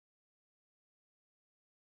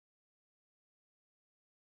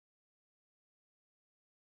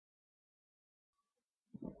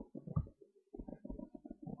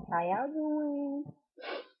How y'all doing?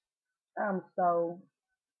 I'm so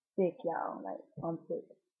sick, y'all. Like, I'm sick.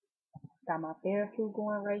 Got my therapy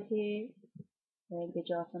going right here. Let me get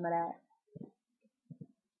y'all some of that.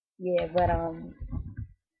 Yeah, but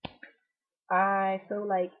I feel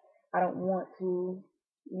like I don't want to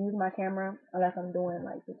use my camera unless I'm doing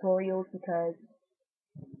like tutorials because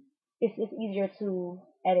it's easier to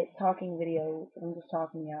edit talking videos. I'm just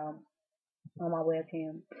talking y'all on my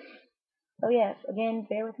webcam. So yes, again,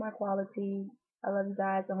 bear with my quality. I love you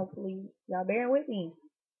guys and hopefully y'all bearing with me.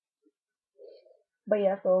 But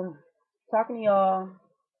yeah, so talking to y'all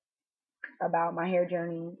about my hair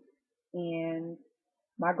journey and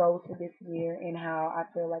my goals for this year and how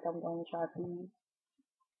I feel like I'm going to try to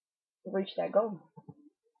reach that goal.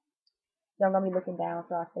 So I'm gonna be looking down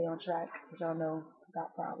so I stay on track because y'all know I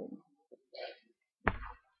got problems.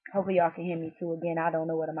 Hopefully y'all can hear me too. Again, I don't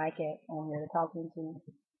know what a mic at on here to talk into.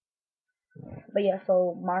 But yeah,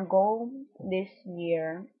 so my goal this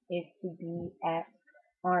year is to be at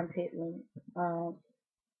armpit length.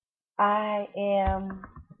 I am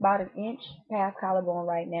about an inch past collarbone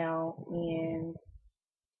right now and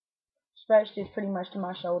stretched is pretty much to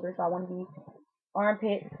my shoulder. So I want to be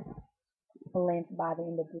armpit length by the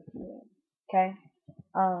end of this year. Okay.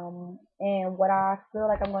 And what I feel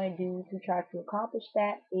like I'm going to do to try to accomplish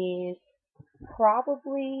that is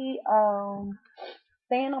probably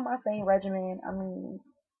staying on my same regimen. I mean,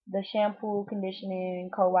 the shampoo, conditioning,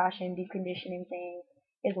 co-washing, deep conditioning thing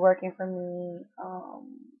is working for me.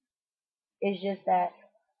 It's just that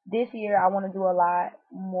this year I want to do a lot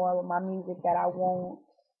more with my music that I won't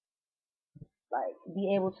like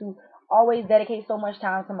be able to always dedicate so much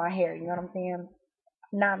time to my hair. You know what I'm saying?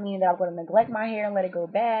 Not meaning that I'm gonna neglect my hair and let it go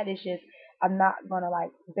bad. It's just I'm not gonna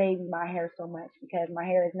like baby my hair so much because my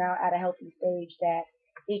hair is now at a healthy stage that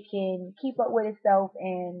it can keep up with itself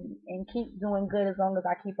and keep doing good as long as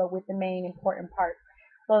I keep up with the main important parts.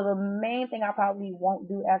 So the main thing I probably won't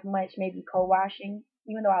do as much maybe co-washing.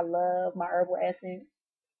 Even though I love my herbal essence,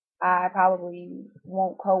 I probably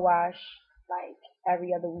won't co-wash like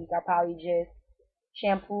every other week. I probably just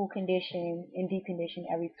shampoo, condition, and deep condition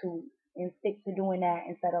every 2 weeks, and stick to doing that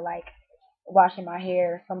instead of like washing my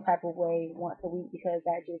hair some type of way once a week because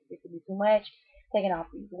that just gets to be too much. Taking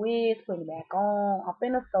off these wigs, putting it back on. I'm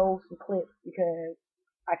finna sew some clips because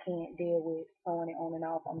I can't deal with sewing it on and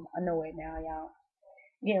off. I'm annoyed now, y'all.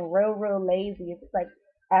 Getting real lazy. It's like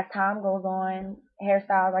as time goes on,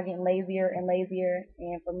 hairstyles are getting lazier and lazier,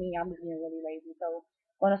 and for me, I'm just getting really lazy. So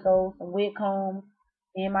I'm gonna sew some wig combs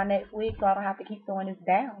in my next wig so I don't have to keep sewing this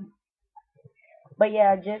down. But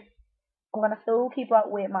yeah, just I'm gonna still keep up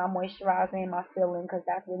with my moisturizing and my filling because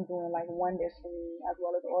that's been doing like wonders for me as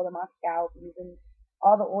well as oil in my scalp using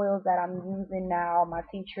all the oils that I'm using now, my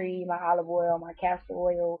tea tree, my olive oil, my castor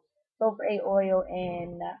oil, sulfur 8 oil,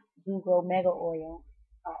 and Zugo mega oil.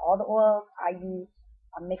 All the oils I use,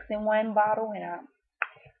 I mix in one bottle and I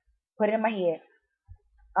put it in my head.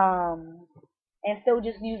 Um, and still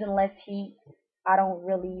just using less heat. I don't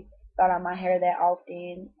really start on my hair that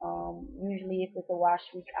often. Usually if it's a wash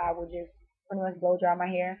week, I will just pretty much blow dry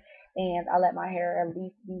my hair, and I let my hair at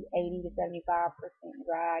least be 80 to 75%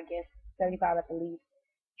 dry. I guess 75 at the least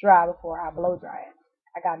dry before I blow dry it.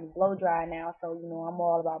 I got me blow dry now, so you know I'm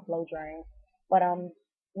all about blow drying. But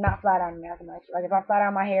not flat ironing as much. Like if I flat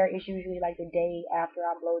iron my hair, it's usually like the day after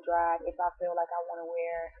I blow dry. If I feel like I want to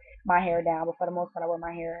wear my hair down, but for the most part, I wear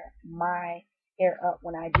my hair up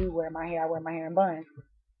when I do wear my hair. I wear my hair in buns.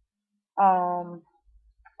 Um,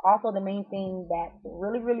 Also, the main thing that's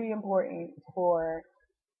really important for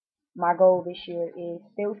my goal this year is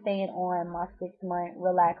still staying on my 6 month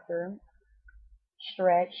relaxer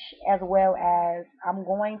stretch, as well as I'm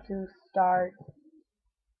going to start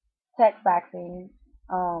text waxing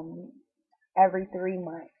every 3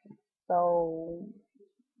 months. So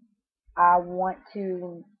I want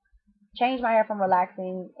to change my hair from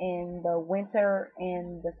relaxing in the winter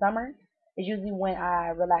and the summer. Is usually when I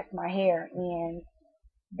relax my hair, and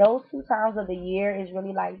those 2 times of the year is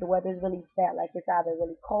really like the weather's really set. Like it's either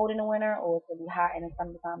really cold in the winter or it's really hot in the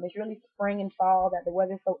summertime. It's really spring and fall that the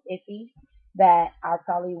weather's so iffy that I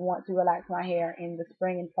probably want to relax my hair in the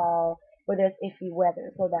spring and fall where there's iffy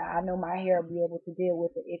weather so that I know my hair will be able to deal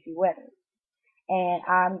with the iffy weather. And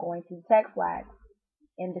I'm going to text wax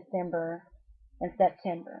in December and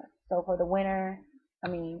September. So for the winter, I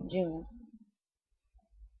mean June,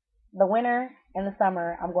 the winter and the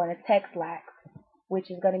summer, I'm going to text lax, which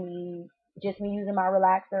is going to be just me using my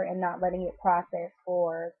relaxer and not letting it process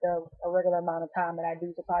for the a regular amount of time that I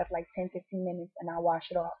do. So probably for like 10, 15 minutes, and I wash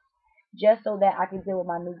it off just so that I can deal with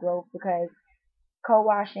my new growth because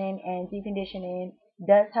co-washing and deconditioning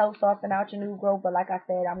does help soften out your new growth, but like I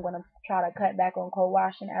said, I'm gonna try to cut back on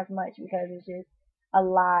co-washing as much because it's just a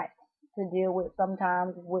lot to deal with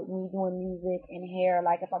sometimes with me doing music and hair.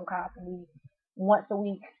 Like if I'm constantly once a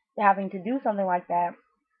week having to do something like that,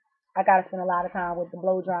 I gotta spend a lot of time with the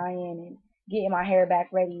blow drying and getting my hair back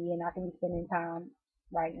ready, and I can be spending time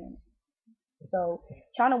writing. So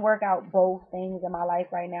trying to work out both things in my life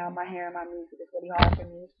right now, my hair and my music is really hard for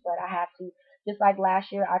me. But I have to, just like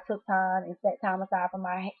last year, I took time and set time aside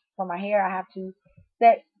for my hair. I have to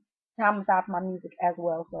set time aside for my music as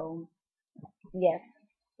well. So yes,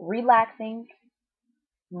 relaxing.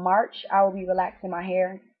 March I will be relaxing my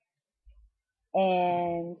hair,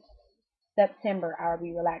 and September I will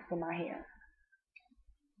be relaxing my hair.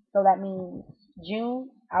 So that means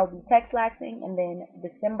June I'll be text laxing, and then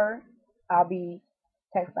December I'll be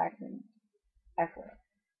text laxing as well.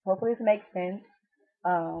 Hopefully this makes sense.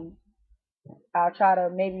 Um, I'll try to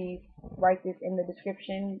maybe write this in the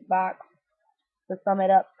description box to sum it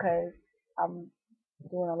up because I'm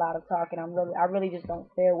doing a lot of talking. I really just don't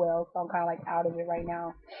feel well, so I'm kind of like out of it right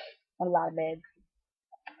now on a lot of beds.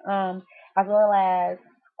 As well as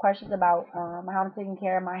questions about how I'm taking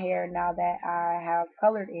care of my hair now that I have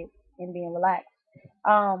colored it and being relaxed.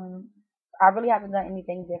 Um, I really haven't done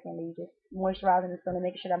anything differently. Just moisturizing and sealing,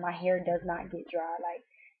 making sure that my hair does not get dry. Like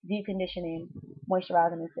deep conditioning,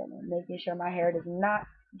 moisturizing and sealing, making sure my hair does not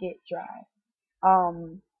get dry.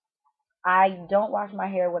 Um, I don't wash my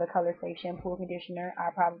hair with a color safe shampoo or conditioner. I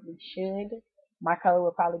probably should. My color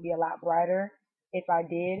would probably be a lot brighter if I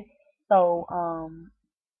did. So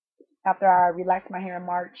after I relax my hair in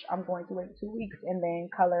March, I'm going to wait 2 weeks and then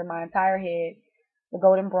color my entire head the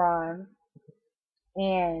golden bronze,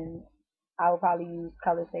 and I will probably use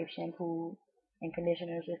color safe shampoo and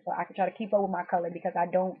conditioners just so I can try to keep up with my color because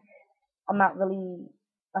I'm not really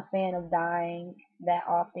a fan of dyeing that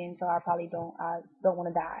often, so I don't want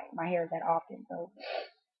to dye my hair that often. So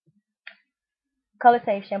color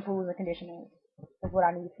safe shampoos and conditioners is what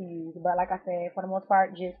I need to use. But like I said, for the most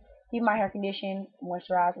part, just keep my hair conditioned,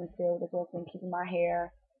 moisturized, and still is what's been keeping my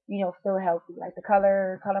hair, still healthy. Like the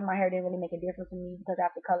color of my hair didn't really make a difference to me because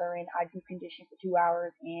after coloring, I deep condition for 2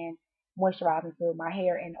 hours and moisturize and still my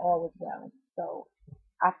hair and all was well. So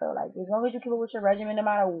I feel like as long as you keep up with your regimen, no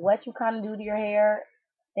matter what you kind of do to your hair,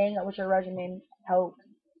 staying up with your regimen helps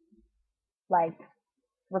like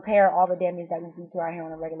repair all the damage that we do to our hair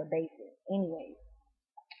on a regular basis. Anyways.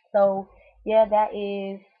 So yeah, that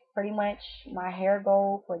is pretty much my hair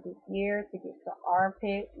goal for this year to get to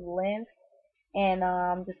armpit length, and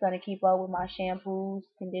just gonna keep up with my shampoos,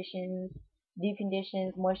 conditions, deep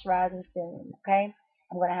conditions, moisturizing, sealing. Okay,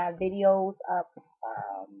 I'm gonna have videos up.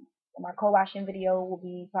 My co-washing video will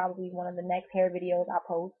be probably one of the next hair videos I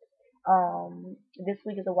post. This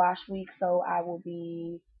week is a wash week, so I will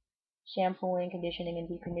be shampooing, conditioning, and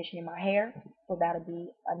deep conditioning my hair. So that'll be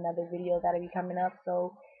another video that'll be coming up.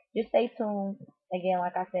 So just stay tuned. Again,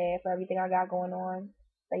 like I said, for everything I got going on,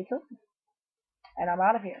 stay tuned. And I'm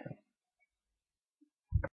out of here.